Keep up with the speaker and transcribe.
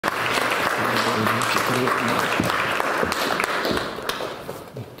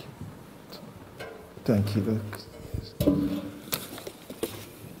Thank you.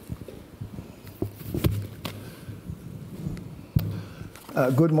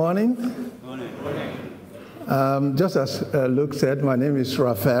 Good morning. Just as Luke said, my name is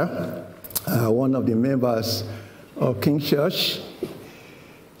Raph, one of the members of King Church.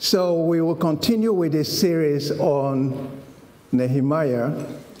 So we will continue with this series on Nehemiah.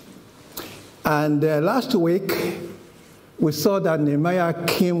 And last week, we saw that Nehemiah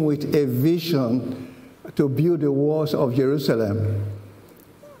came with a vision to build the walls of Jerusalem.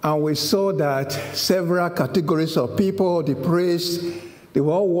 And we saw that several categories of people, the priests, they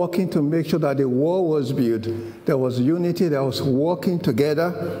were all working to make sure that the wall was built. There was unity, there was working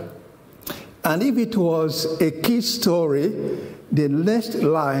together. And if it was a key story, the next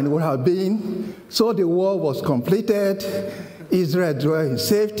line would have been, so the wall was completed, Israel dwelt in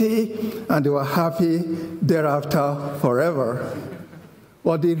safety, and they were happy thereafter forever.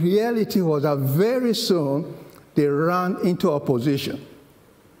 But the reality was that very soon they ran into opposition.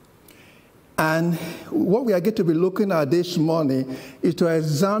 And what we are going to be looking at this morning is to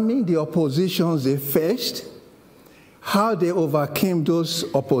examine the oppositions they faced, how they overcame those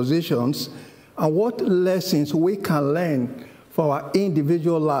oppositions, and what lessons we can learn for our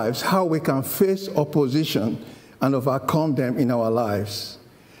individual lives, how we can face opposition and overcome them in our lives.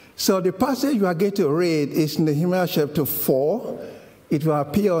 So the passage we are going to read is Nehemiah chapter 4. It will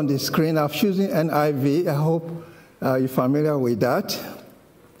appear on the screen. I'm choosing NIV. I hope you're familiar with that.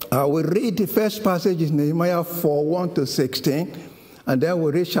 We'll read the first passage is Nehemiah 4, 1 to 16, and then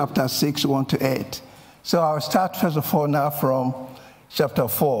we'll read chapter 6, 1 to 8. So I'll start first of all now from chapter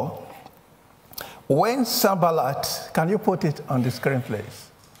 4. When Sanballat, can you put it on the screen, please?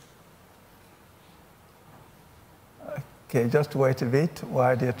 Okay, just wait a bit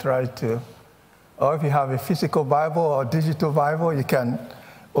while they try to, or if you have a physical Bible or digital Bible, you can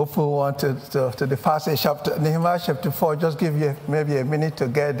open one to the passage, Nehemiah chapter 4. Just give you maybe a minute to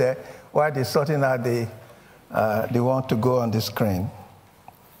get there while they're sorting out the one to go on the screen.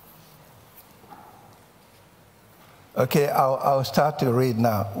 Okay, I'll start to read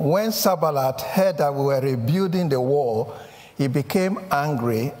now. When Sanballat heard that we were rebuilding the wall, he became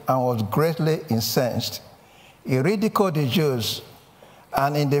angry and was greatly incensed. He ridiculed the Jews,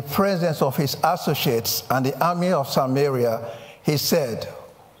 and in the presence of his associates and the army of Samaria, he said,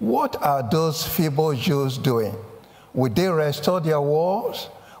 "What are those feeble Jews doing? Will they restore their walls?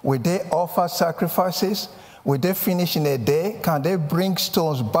 Will they offer sacrifices? Will they finish in a day? Can they bring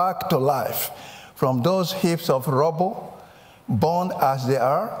stones back to life from those heaps of rubble, burned as they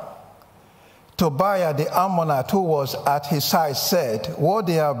are?" Tobiah the Ammonite, who was at his side, said, "What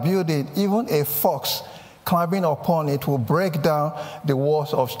they are building, even a fox climbing upon it will break down the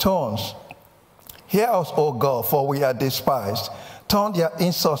walls of stones. Hear us, O God, for we are despised. Turn their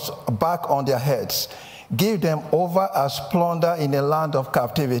insults back on their heads. Give them over as plunder in a land of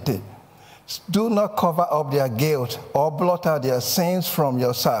captivity. Do not cover up their guilt or blot out their sins from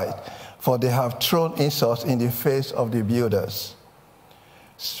your sight, for they have thrown insults in the face of the builders."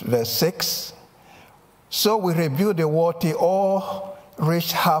 Verse 6. So we rebuilt the wall till all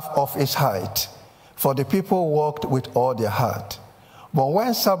reached half of its height, for the people worked with all their heart. But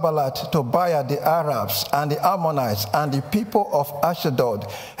when Sanballat, Tobiah, the Arabs, and the Ammonites, and the people of Ashdod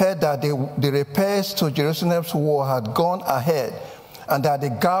heard that the repairs to Jerusalem's wall had gone ahead, and that the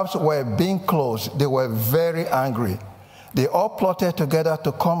gaps were being closed, they were very angry. They all plotted together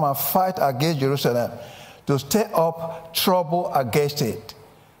to come and fight against Jerusalem, to stir up trouble against it.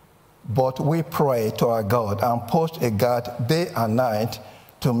 But we prayed to our God and posted a guard day and night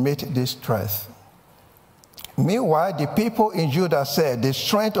to meet this threat. Meanwhile, the people in Judah said, "The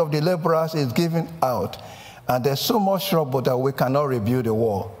strength of the laborers is giving out, and there's so much trouble that we cannot rebuild the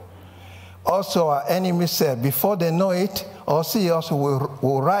wall." Also, our enemies said, "Before they know it or see us,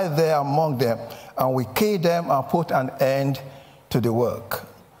 we'll ride there among them, and we kill them and put an end to the work."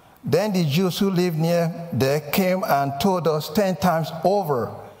 Then the Jews who lived near there came and told us 10 times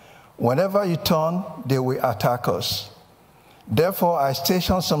over, "Whenever you turn, they will attack us." Therefore, I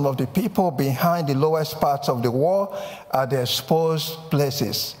stationed some of the people behind the lowest parts of the wall at the exposed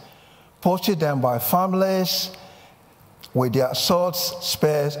places, posted them by families with their swords,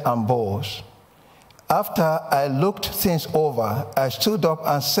 spears, and bows. After I looked things over, I stood up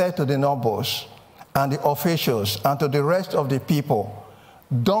and said to the nobles and the officials and to the rest of the people,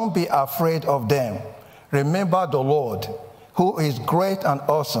 "Don't be afraid of them. Remember the Lord, who is great and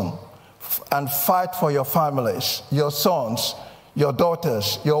awesome, and fight for your families, your sons, your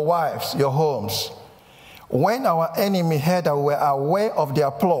daughters, your wives, your homes." When our enemy heard that we were aware of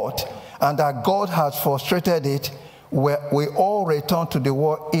their plot and that God has frustrated it, we all returned to the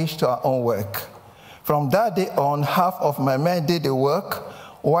war, each to our own work. From that day on, half of my men did the work,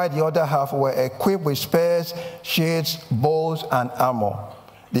 while the other half were equipped with spears, shields, bows, and armor.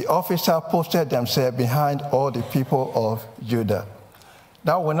 The officers posted themselves behind all the people of Judah.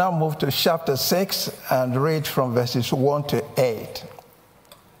 Now we move to chapter 6 and read from verses 1 to 8.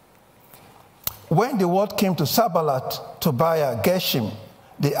 When the word came to Sanballat, Tobiah, Geshem,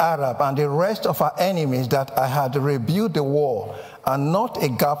 the Arab, and the rest of our enemies that I had rebuilt the wall, and not a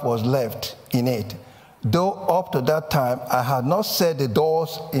gap was left in it, though up to that time I had not set the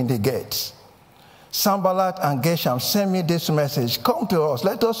doors in the gates. Sanballat and Geshem sent me this message: come to us,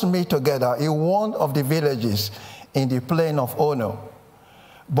 let us meet together in one of the villages in the plain of Ono.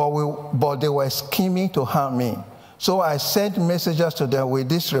 But they were scheming to harm me. So I sent messengers to them with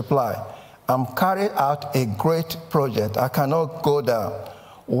this reply: I'm carrying out a great project. I cannot go down.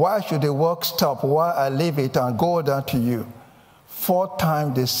 Why should the work stop while I leave it and go down to you? 4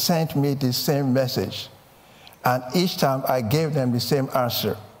 times they sent me the same message, and each time I gave them the same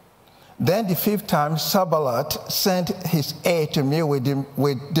answer. Then the 5th time, Sanballat sent his aide to me with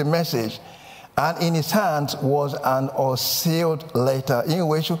the message, and in his hands was an unsealed letter in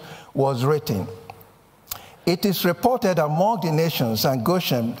which was written, it is reported among the nations and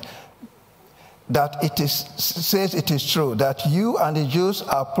Goshen that says it is true that you and the Jews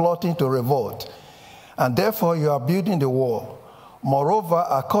are plotting to revolt, and therefore you are building the wall. Moreover,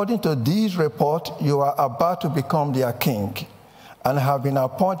 according to this report, you are about to become their king, and have been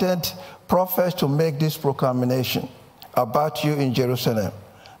appointed prophets to make this proclamation about you in Jerusalem: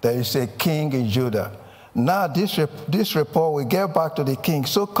 there is a king in Judah. Now this report will get back to the king,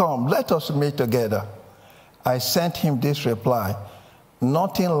 so come, let us meet together. I sent him this reply: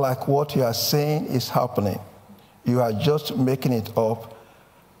 nothing like what you are saying is happening. You are just making it up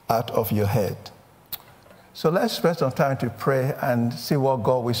out of your head. So let's spend some time to pray and see what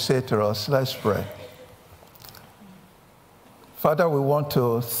God will say to us. Let's pray. Father, we want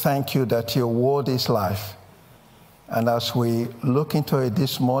to thank you that your word is life. And as we look into it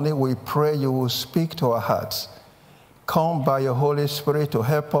this morning, we pray you will speak to our hearts. Come by your Holy Spirit to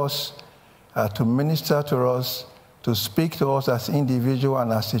help us, to minister to us, to speak to us as individuals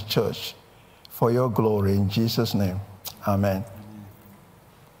and as a church, for your glory. In Jesus' name, amen.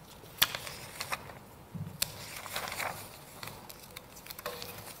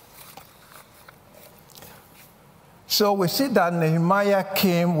 So we see that Nehemiah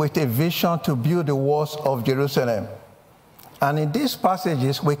came with a vision to build the walls of Jerusalem. And in these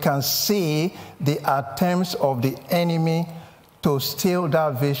passages, we can see the attempts of the enemy to steal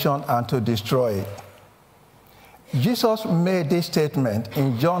that vision and to destroy it. Jesus made this statement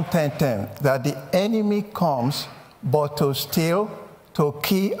in John 10:10, that the enemy comes but to steal, to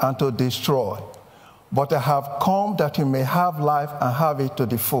kill, and to destroy. But I have come that you may have life and have it to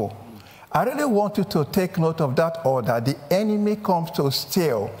the full. I really want you to take note of that order. The enemy comes to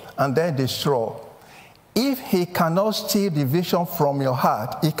steal and then destroy. If he cannot steal the vision from your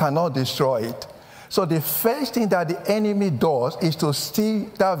heart, he cannot destroy it. So the first thing that the enemy does is to steal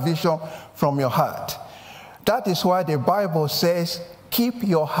that vision from your heart. That is why the Bible says, keep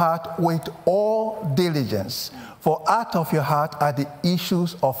your heart with all diligence, for out of your heart are the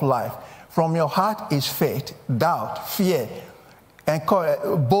issues of life. From your heart is faith, doubt, fear, and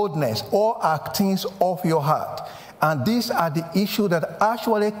boldness. All are things of your heart. And these are the issues that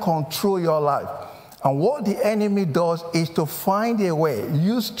actually control your life. And what the enemy does is to find a way,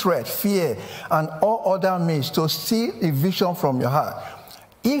 use threat, fear, and all other means to steal a vision from your heart.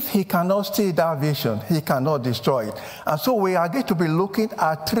 If he cannot steal that vision, he cannot destroy it. And so we are going to be looking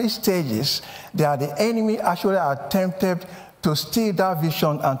at 3 stages that the enemy actually attempted to steal that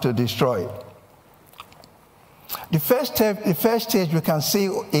vision and to destroy it. The first stage we can see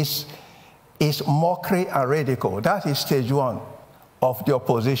is mockery and ridicule. That is stage 1 of the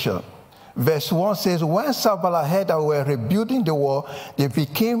opposition. Verse 1 says, when Sanballat heard that we were rebuilding the wall, they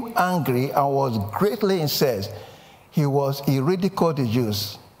became angry and was greatly incensed. He ridiculed the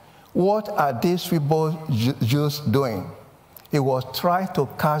Jews. What are these people Jews doing? He was trying to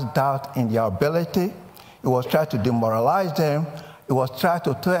cast doubt in their ability. He was trying to demoralize them. He was trying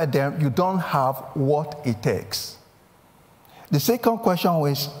to tell them, you don't have what it takes. The second question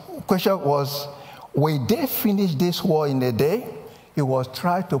was, will they finish this war in a day? He was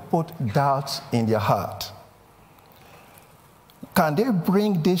trying to put doubts in their heart. Can they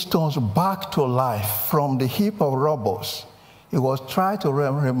bring these stones back to life from the heap of rubble? He was trying to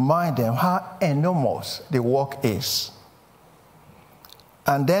remind them how enormous the work is.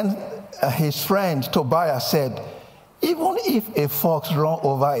 And then his friend Tobiah said, even if a fox run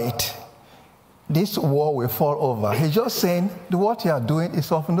over it, this wall will fall over. He's just saying what you are doing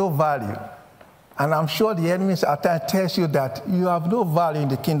is of no value. And I'm sure the enemy at times tells you that you have no value in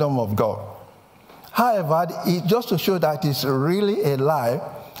the kingdom of God. However, just to show that it's really a lie,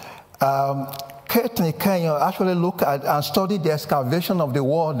 Kate and Kenyon actually looked at and studied the excavation of the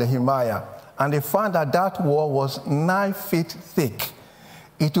wall of Nehemiah, and they found that that wall was 9 feet thick.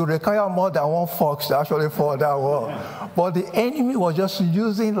 It would require more than one fox to actually fall that wall. But the enemy was just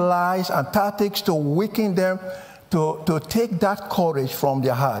using lies and tactics to weaken them, to take that courage from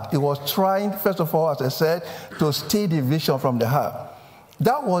their heart. He was trying, first of all, as I said, to steal the vision from the heart.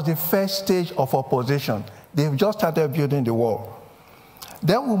 That was the first stage of opposition. They've just started building the wall.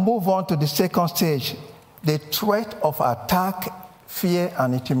 Then we move on to the second stage, the threat of attack, fear,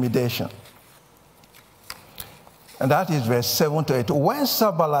 and intimidation. And that is verse 7 to 8. When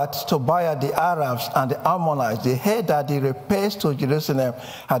Sanballat, Tobiah, the Arabs, and the Ammonites, they heard that the repairs to Jerusalem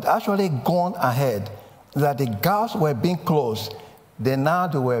had actually gone ahead, that the gaps were being closed, they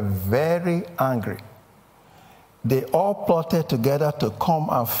were very angry. They all plotted together to come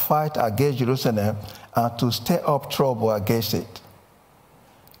and fight against Jerusalem and to stir up trouble against it.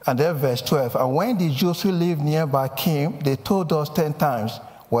 And then verse 12, and when the Jews who lived nearby came, they told us 10 times,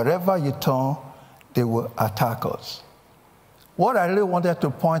 wherever you turn, they will attack us. What I really wanted to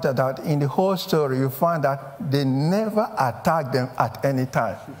point out that in the whole story, you find that they never attacked them at any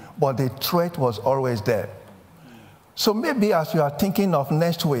time, but the threat was always there. So maybe as you are thinking of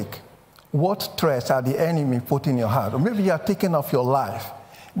next week, what threats are the enemy putting in your heart? Or maybe you are thinking of your life.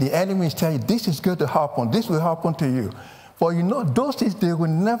 The enemy is telling you, this is going to happen, this will happen to you. But you know, those things, they will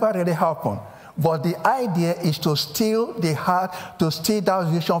never really happen. But the idea is to steal the heart, to steal that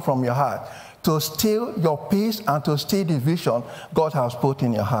vision from your heart, to steal your peace and to steal the vision God has put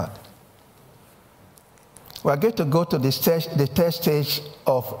in your heart. We are going to go to the third stage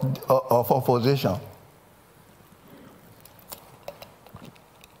of opposition.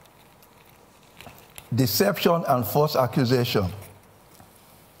 Deception and false accusation.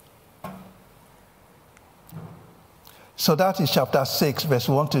 So that is chapter 6, verse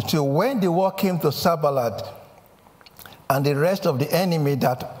 1 to 2. When the word came to Sanballat and the rest of the enemy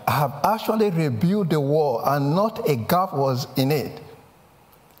that have actually rebuilt the wall and not a gap was in it,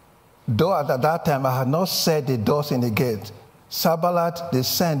 though at that time I had not set the doors in the gate, Sanballat, they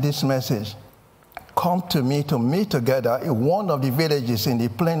sent this message, come to me to meet together in one of the villages in the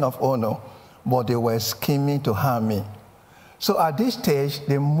plain of Ono, but they were scheming to harm me. So at this stage,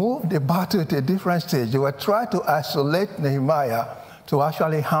 they moved the battle to a different stage. They were trying to isolate Nehemiah to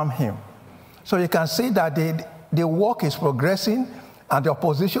actually harm him. So you can see that the work is progressing and the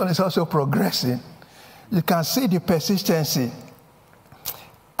opposition is also progressing. You can see the persistency.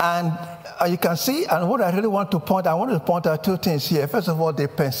 And you can see, and what I really want to point out, I want to point out 2 things here. First of all, the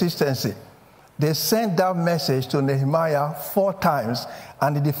persistency. They sent that message to Nehemiah 4 times,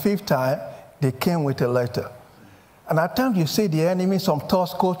 and in the 5th time, they came with a letter. And at times you see the enemy, some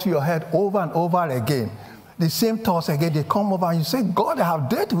thoughts go to your head over and over again. The same thoughts again, they come over and you say, God, I have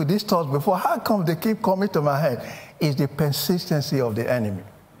dealt with these thoughts before. How come they keep coming to my head? It's the persistency of the enemy.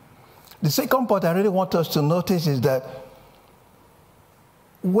 The second part I really want us to notice is that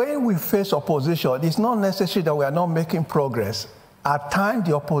when we face opposition, it's not necessary that we are not making progress. At times,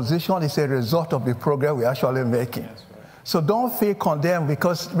 the opposition is a result of the progress we're actually making. So don't feel condemned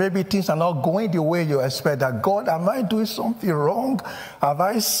because maybe things are not going the way you expect. That God, am I doing something wrong? Have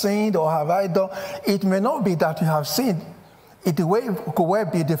I sinned or have I done? It may not be that you have sinned. It could well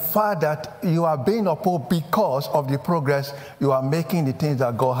be the fact that you are being opposed because of the progress you are making, the things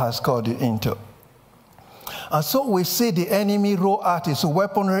that God has called you into. And so we see the enemy roll out his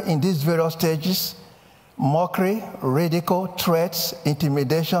weaponry in these various stages: mockery, ridicule, threats,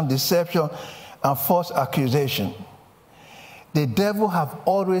 intimidation, deception, and false accusation. The devil have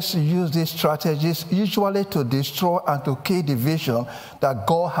always used these strategies, usually to destroy and to kill the vision that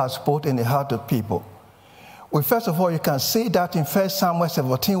God has put in the heart of people. Well, first of all, you can see that in 1 Samuel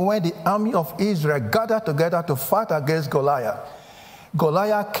 17, when the army of Israel gathered together to fight against Goliath.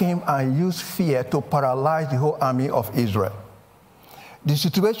 Goliath came and used fear to paralyze the whole army of Israel. The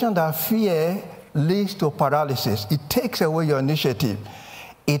situation that fear leads to paralysis, it takes away your initiative.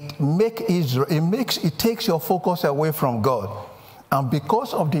 It takes your focus away from God. And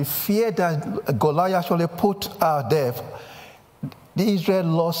because of the fear that Goliath actually put out there, the Israel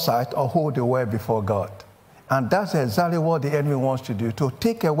lost sight of who they were before God. And that's exactly what the enemy wants to do, to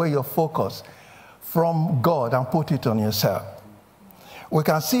take away your focus from God and put it on yourself. We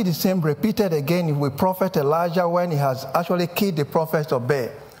can see the same repeated again with Prophet Elijah when he has actually killed the prophets of Baal.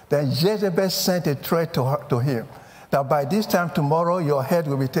 Then Jezebel sent a threat to him that by this time tomorrow your head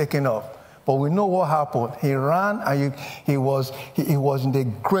will be taken off. But we know what happened. He ran, and he was in the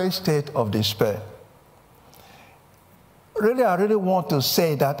great state of despair. Really, I really want to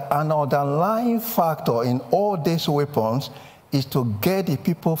say that an underlying factor in all these weapons is to get the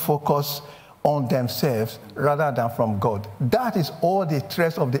people focused on themselves rather than from God. That is all the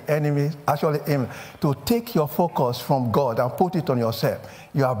threats of the enemy actually aim to take your focus from God and put it on yourself,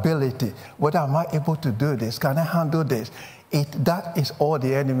 your ability. Whether am I able to do this? Can I handle this? That is all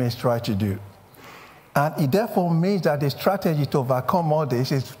the enemy is trying to do. And it therefore means that the strategy to overcome all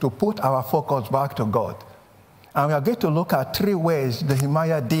this is to put our focus back to God. And we are going to look at 3 ways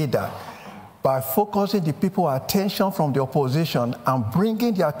Nehemiah did that. By focusing the people's attention from the opposition and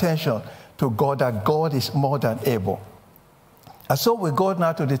bringing the attention to God, that God is more than able. And so we go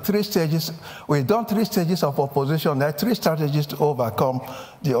now to the 3 stages. We've done 3 stages of opposition. There are 3 strategies to overcome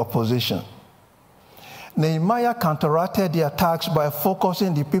the opposition. Nehemiah counteracted the attacks by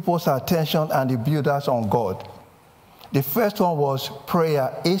focusing the people's attention and the builders on God. The first one was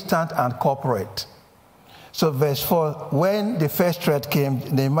prayer, instant and corporate. So verse 4, when the first threat came,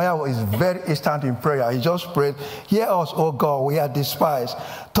 Nehemiah was very instant in prayer. He just prayed, hear us, O God, we are despised.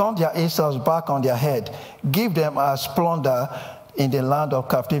 Turn their insults back on their head. Give them as plunder in the land of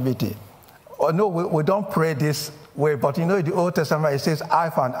captivity. Oh, no, we don't pray this way, but in the Old Testament, it says eye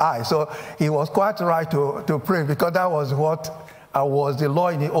for an eye. So he was quite right to pray, because that was what was the law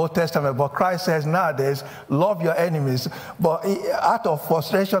in the Old Testament. But Christ says nowadays, love your enemies. But out of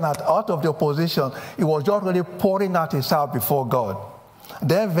frustration, out of the opposition, he was just really pouring out his heart before God.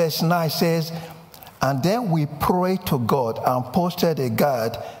 Then verse 9 says, and then we prayed to God and posted a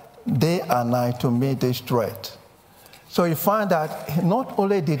guard day and night to meet this threat. So you find that not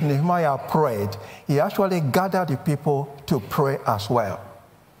only did Nehemiah pray, he actually gathered the people to pray as well.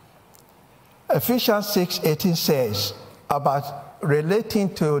 Ephesians 6:18 says, about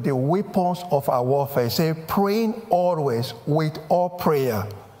relating to the weapons of our warfare. Say, praying always with all prayer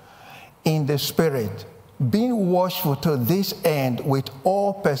in the Spirit, being watchful to this end with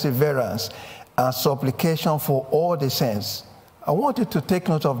all perseverance and supplication for all the saints. I want you to take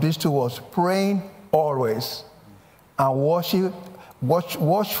note of these 2 words, praying always and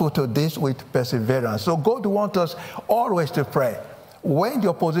watchful to this with perseverance. So God wants us always to pray. When the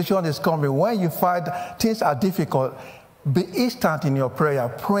opposition is coming, when you find things are difficult, be instant in your prayer,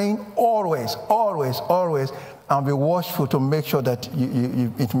 praying always, always, always, and be watchful to make sure that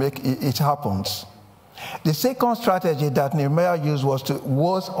it happens. The second strategy that Nehemiah used was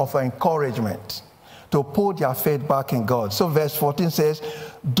words of encouragement to put their faith back in God. So verse 14 says,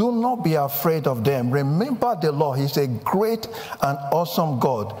 do not be afraid of them. Remember the Lord. He's a great and awesome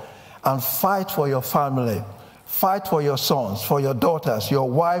God. And fight for your family. Fight for your sons, for your daughters, your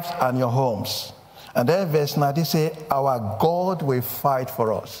wives, and your homes. And then verse 19 says, our God will fight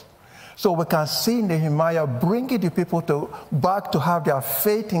for us. So we can see Nehemiah bringing the people back to have their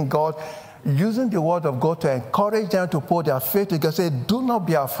faith in God, using the word of God to encourage them to put their faith in God. Say, do not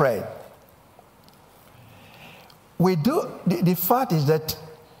be afraid. The fact is that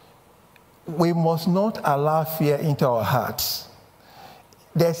we must not allow fear into our hearts.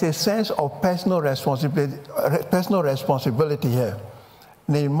 There's a sense of personal responsibility here.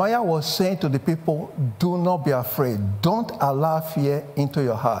 Nehemiah was saying to the people, do not be afraid. Don't allow fear into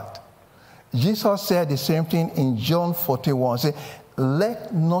your heart. Jesus said the same thing in John 41. Say,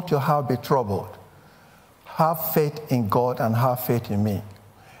 let not your heart be troubled. Have faith in God and have faith in me.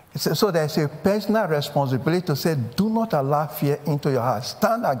 So there's a personal responsibility to say, do not allow fear into your heart.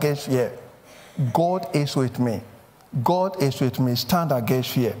 Stand against fear. God is with me. God is with me. Stand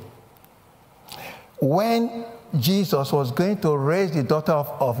against fear. When Jesus was going to raise the daughter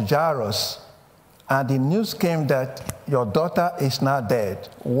of Jairus, and the news came that your daughter is not dead.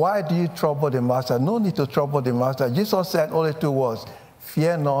 Why do you trouble the master? No need to trouble the master. Jesus said only 2 words,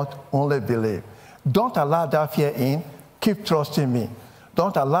 fear not, only believe. Don't allow that fear in, keep trusting me.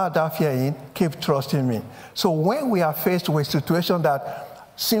 Don't allow that fear in, keep trusting me. So when we are faced with a situation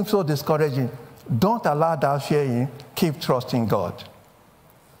that seems so discouraging, don't allow that fear in, keep trusting God.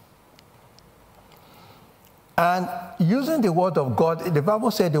 And using the word of God, the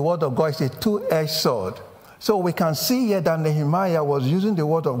Bible said the word of God is a 2-edged sword. So we can see here that Nehemiah was using the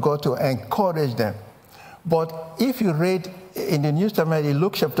word of God to encourage them. But if you read in the New Testament, in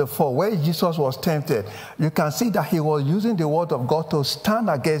Luke chapter 4, where Jesus was tempted, you can see that he was using the word of God to stand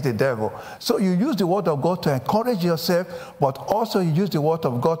against the devil. So you use the word of God to encourage yourself, but also you use the word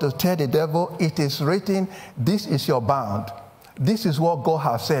of God to tell the devil, it is written, this is your bound. This is what God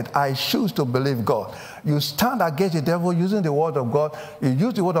has said. I choose to believe God. You stand against the devil using the word of God. You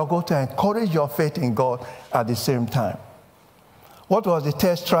use the word of God to encourage your faith in God at the same time. What was the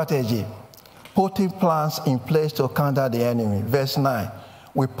third strategy? putting plans in place to counter the enemy. Verse 9,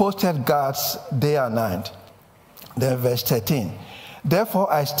 we posted guards day and night. Then verse 13,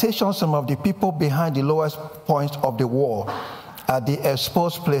 therefore I stationed some of the people behind the lowest points of the wall at the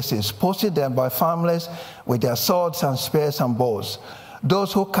exposed places, posted them by families with their swords and spears and bows.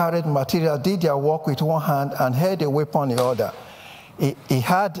 Those who carried material did their work with one hand and held a weapon in the other. He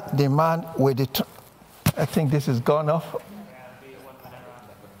had the man with the... I think this is gone off.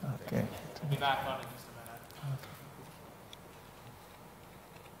 Okay. Be back on in just a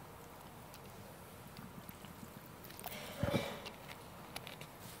minute.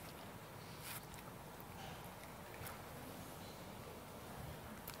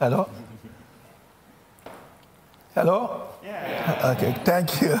 Hello? Hello? Yeah. Okay,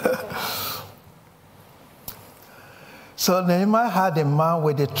 thank you. So Nehemiah had a man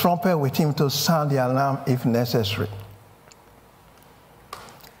with a trumpet with him to sound the alarm if necessary.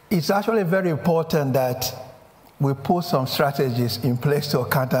 It's actually very important that we put some strategies in place to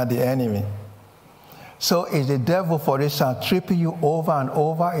counter the enemy. So is the devil, for instance, tripping you over and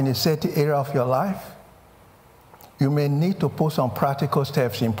over in a certain area of your life? You may need to put some practical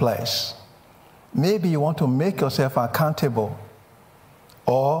steps in place. Maybe you want to make yourself accountable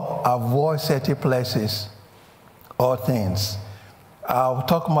or avoid certain places or things. I'll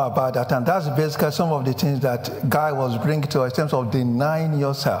talk more about that, and that's basically some of the things that Guy was bringing to us in terms of denying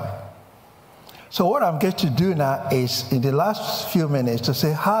yourself. So what I'm going to do now is, in the last few minutes, to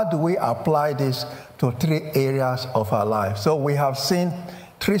say, how do we apply this to 3 areas of our life? So we have seen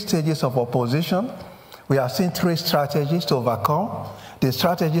 3 stages of opposition. We have seen 3 strategies to overcome. The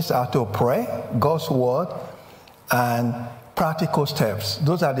strategies are to pray, God's word, and practical steps.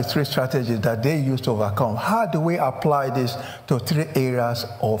 Those are the 3 strategies that they use to overcome. How do we apply this to 3 areas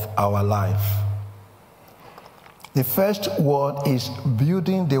of our life? The first one is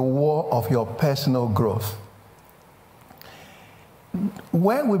building the wall of your personal growth.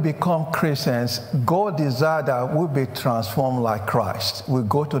 When we become Christians, God desires that we be transformed like Christ. We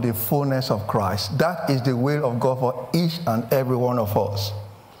go to the fullness of Christ. That is the will of God for each and every one of us.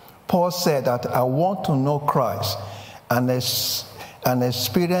 Paul said that I want to know Christ and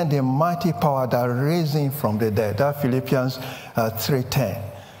experience the mighty power that raised him from the dead. That Philippians 3:10.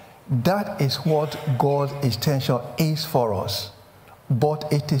 That is what God's intention is for us.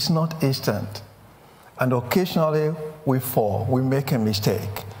 But it is not instant. And occasionally we fall, we make a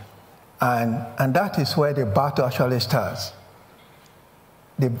mistake. And that is where the battle actually starts.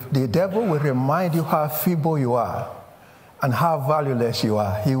 The devil will remind you how feeble you are and how valueless you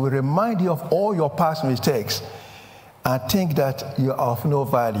are. He will remind you of all your past mistakes and think that you are of no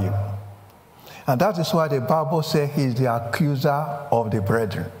value. And that is why the Bible says he's the accuser of the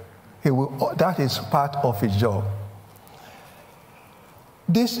brethren. That is part of his job.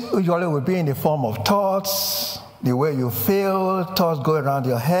 This usually will be in the form of thoughts, the way you feel, thoughts go around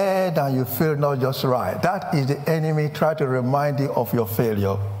your head and you feel not just right. That is the enemy trying to remind you of your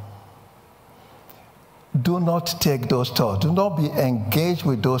failure. Do not take those thoughts. Do not be engaged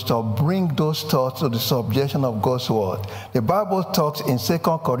with those thoughts. Bring those thoughts to the subjection of God's word. The Bible talks in 2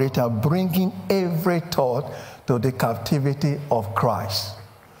 Corinthians, bringing every thought to the captivity of Christ.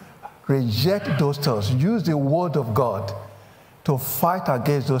 Reject those thoughts. Use the word of God to fight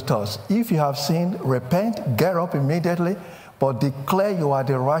against those thoughts. If you have sinned, repent, get up immediately, but declare you are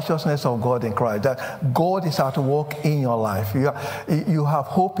the righteousness of God in Christ, that God is at work in your life. You have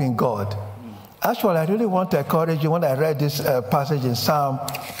hope in God. Actually, I really want to encourage you when I read this passage in Psalm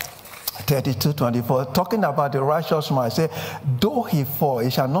 32:24, talking about the righteous man. Say, though he fall, he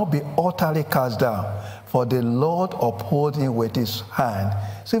shall not be utterly cast down, for the Lord upholds him with his hand.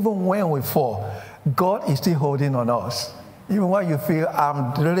 So even when we fall, God is still holding on us. Even when you feel,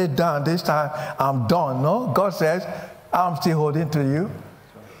 I'm really done, this time I'm done. No, God says, I'm still holding to you.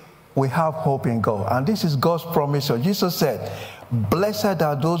 We have hope in God. And this is God's promise. So Jesus said, blessed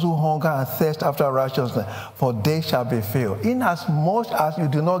are those who hunger and thirst after righteousness, for they shall be filled. Inasmuch as you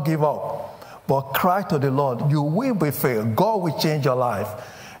do not give up, but cry to the Lord, you will be filled. God will change your life.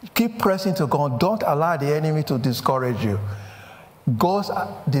 Keep pressing to God. Don't allow the enemy to discourage you. God's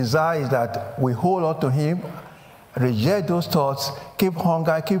desire is that we hold on to him, reject those thoughts, keep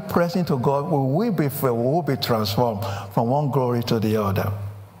hunger, keep pressing to God. We will be filled. We will be transformed from one glory to the other.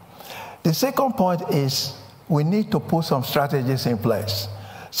 The second point is we need to put some strategies in place.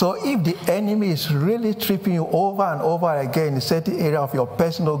 So if the enemy is really tripping you over and over again in a certain area of your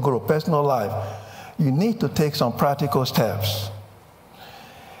personal growth, personal life, you need to take some practical steps.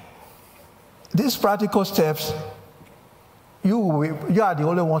 These practical steps, you are the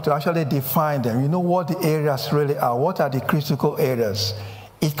only one to actually define them. You know what the areas really are. What are the critical areas?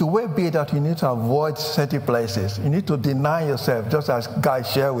 It could well be that you need to avoid certain places. You need to deny yourself, just as Guy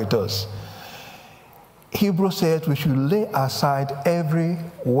shared with us. Hebrews says we should lay aside every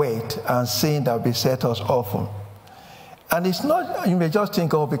weight and sin that beset us often. And it's not, you may just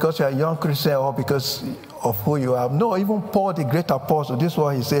think, oh, because you're a young Christian or because of who you are. No, even Paul, the great apostle, this is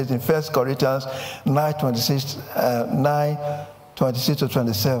what he says in 1 Corinthians 9:26 to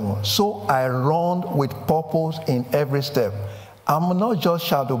 27. So I run with purpose in every step. I'm not just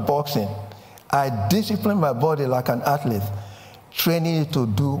shadow boxing. I discipline my body like an athlete, training it to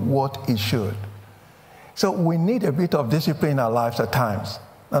do what it should. So we need a bit of discipline in our lives at times.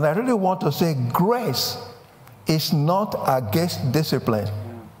 And I really want to say grace is not against discipline,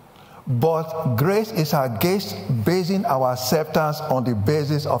 but grace is against basing our acceptance on the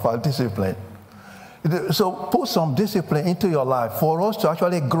basis of our discipline. So put some discipline into your life for us to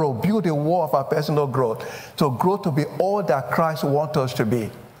actually grow, build a wall of our personal growth, to grow to be all that Christ wants us to be.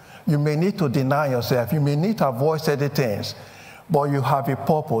 You may need to deny yourself. You may need to avoid certain things, but you have a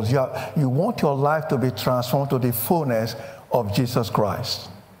purpose. You want your life to be transformed to the fullness of Jesus Christ.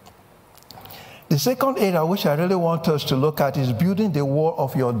 The second area which I really want us to look at is building the wall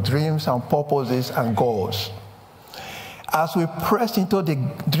of your dreams and purposes and goals. As we press into the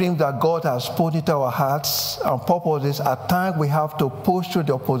dream that God has put into our hearts and purposes, at times we have to push through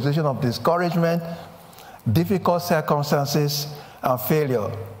the opposition of discouragement, difficult circumstances, and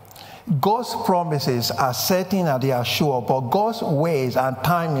failure. God's promises are certain and they are sure, but God's ways and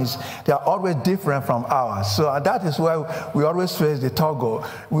timings, they are always different from ours. So that is why we always face the toggle.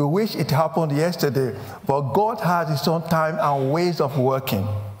 We wish it happened yesterday, but God has his own time and ways of working.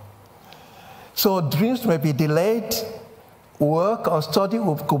 So dreams may be delayed. Work or study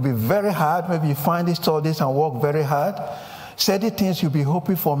could be very hard. Maybe you find the studies and work very hard. Certain things you'll be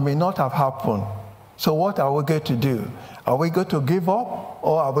hoping for may not have happened. So what are we going to do? Are we going to give up,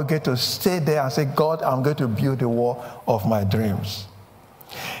 or are we going to stay there and say, God, I'm going to build the wall of my dreams?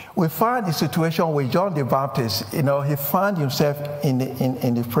 We find the situation with John the Baptist. He found himself in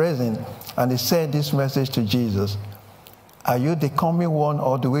the prison, and he said this message to Jesus: are you the coming one,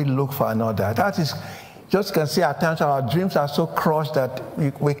 or do we look for another? That is, just can see at times our dreams are so crushed that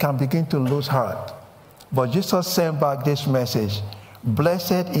we can begin to lose heart. But Jesus sent back this message: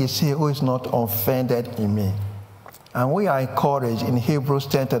 blessed is he who is not offended in me. And we are encouraged in Hebrews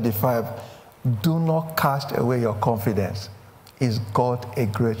 10:35, do not cast away your confidence. Is God a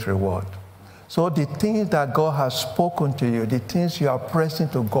great reward? So the things that God has spoken to you, the things you are pressing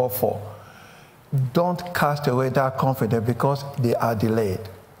to God for, don't cast away that confidence because they are delayed,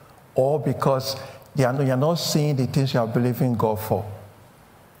 or because you're not seeing the things you are believing God for.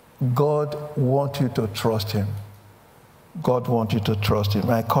 God wants you to trust him. God wants you to trust him.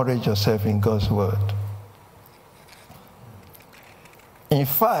 Encourage yourself in God's word. In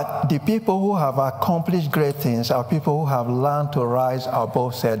fact, the people who have accomplished great things are people who have learned to rise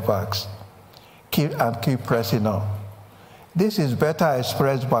above setbacks. Keep pressing on. This is better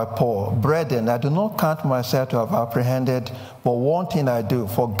expressed by Paul. Brethren, I do not count myself to have apprehended, but one thing I do,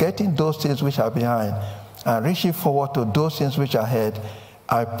 forgetting those things which are behind and reaching forward to those things which are ahead,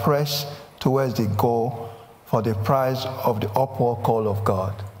 I press towards the goal for the prize of the upward call of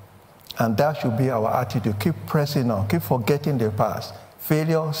God. And that should be our attitude. Keep pressing on. Keep forgetting the past.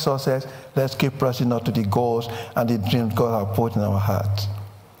 Failure, success, let's keep pressing on to the goals and the dreams God has put in our hearts.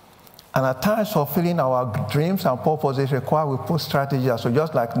 And at times, fulfilling our dreams and purposes require we put strategies. So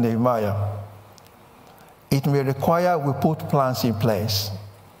just like Nehemiah, it may require we put plans in place.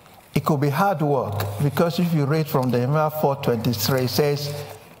 It could be hard work, because if you read from Nehemiah 4:23, it says,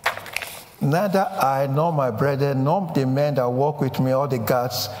 neither I nor my brethren nor the men that work with me or the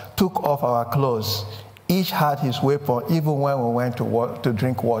guards took off our clothes. Each had his weapon, even when we went to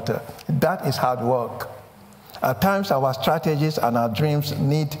drink water. That is hard work. At times, our strategies and our dreams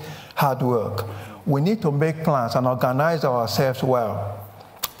need hard work. We need to make plans and organize ourselves well.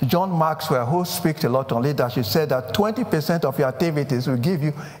 John Maxwell, who speaks a lot on leadership, said that 20% of your activities will give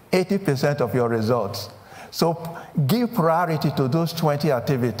you 80% of your results. So give priority to those 20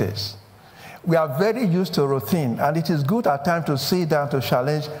 activities. We are very used to routine, and it is good at times to sit down to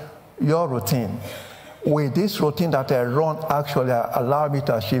challenge your routine. With this routine that I run actually allow me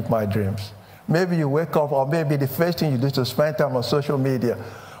to achieve my dreams. Maybe you wake up, or maybe the first thing you do is to spend time on social media.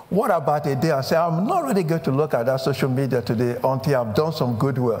 What about a day I say, I'm not really going to look at that social media today until I've done some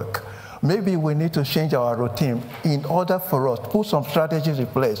good work? Maybe we need to change our routine in order for us to put some strategies in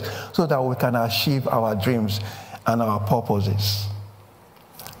place so that we can achieve our dreams and our purposes.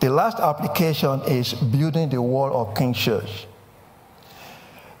 The last application is building the wall of King Church.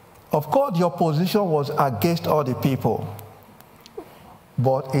 Of course, your position was against all the people.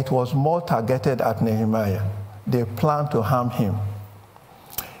 but it was more targeted at Nehemiah. They planned to harm him.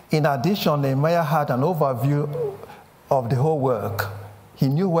 In addition, Nehemiah had an overview of the whole work. He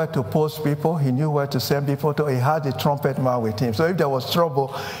knew where to post people. He knew where to send people to. He had the trumpet man with him. So if there was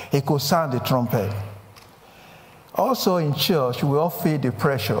trouble, he could sound the trumpet. Also in church, we all feel the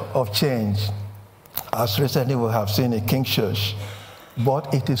pressure of change, as recently we have seen in King Church.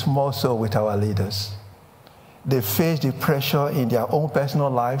 But it is more so with our leaders. They face the pressure in their own personal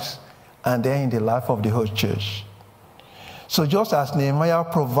lives and then in the life of the whole church. So just as Nehemiah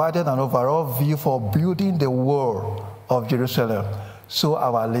provided an overall view for building the wall of Jerusalem, so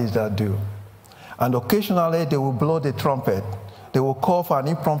our leaders do. And occasionally they will blow the trumpet. They will call for an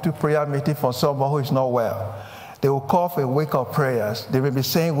impromptu prayer meeting for someone who is not well. They will call for a week of prayers. They will be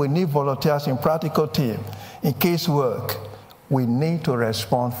saying, we need volunteers in practical team, in casework. We need to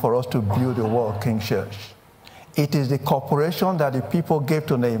respond for us to build the wall of King Church. It is the corporation that the people gave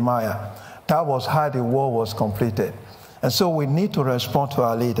to Nehemiah. That was how the wall was completed. And so we need to respond to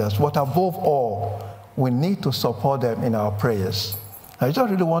our leaders. But above all, we need to support them in our prayers. I just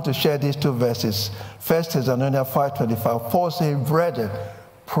really want to share these two verses. 1 Thessalonians 5:25. Paul said, brethren,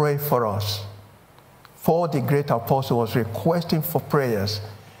 pray for us. Paul, the great apostle, was requesting for prayers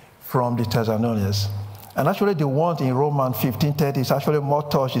from the Thessalonians. And actually the one in Romans 15:30 is actually more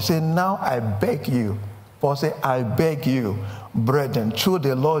touched. He said, now I beg you. Paul said, I beg you, brethren, through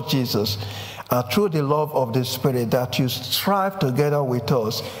the Lord Jesus, and through the love of the Spirit, that you strive together with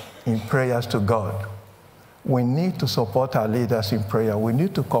us in prayers to God. We need to support our leaders in prayer. We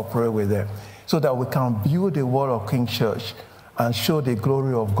need to cooperate with them so that we can build the wall of King Church and show the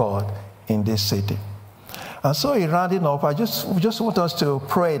glory of God in this city. And so in rounding up, I just want us to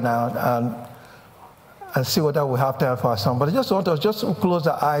pray now and see whether we have time for somebody. I just want us just to close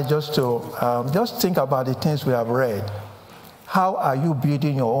the eye, just to just think about the things we have read. How are you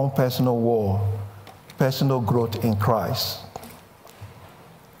building your own personal wall, personal growth in Christ?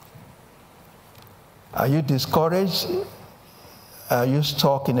 Are you discouraged? Are you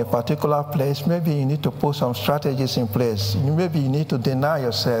stuck in a particular place? Maybe you need to put some strategies in place. Maybe you need to deny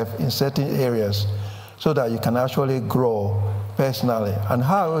yourself in certain areas so that you can actually grow personally. And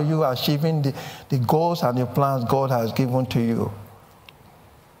how are you achieving the goals and the plans God has given to you?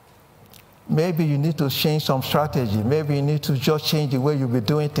 Maybe you need to change some strategy. Maybe you need to just change the way you'll be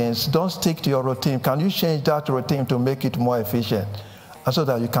doing things. Don't stick to your routine. Can you change that routine to make it more efficient, and so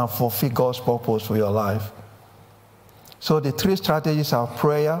that you can fulfill God's purpose for your life? So the three strategies are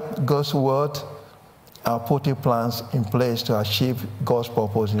prayer, God's word, and putting plans in place to achieve God's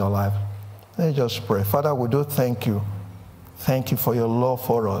purpose in your life. Let's just pray. Father, we do thank you. Thank you for your love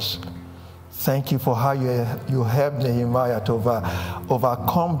for us. Thank you for how you helped Nehemiah to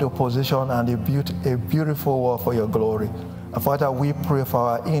overcome the opposition and build a beautiful wall for your glory. And Father, we pray for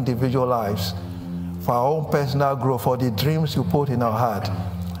our individual lives, for our own personal growth, for the dreams you put in our heart.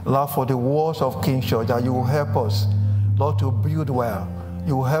 Lord, for the walls of King Church, that you will help us, Lord, to build well.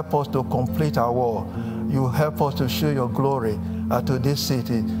 You will help us to complete our wall. You will help us to show your glory to this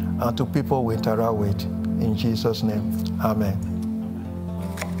city and to people we interact with. In Jesus' name, amen.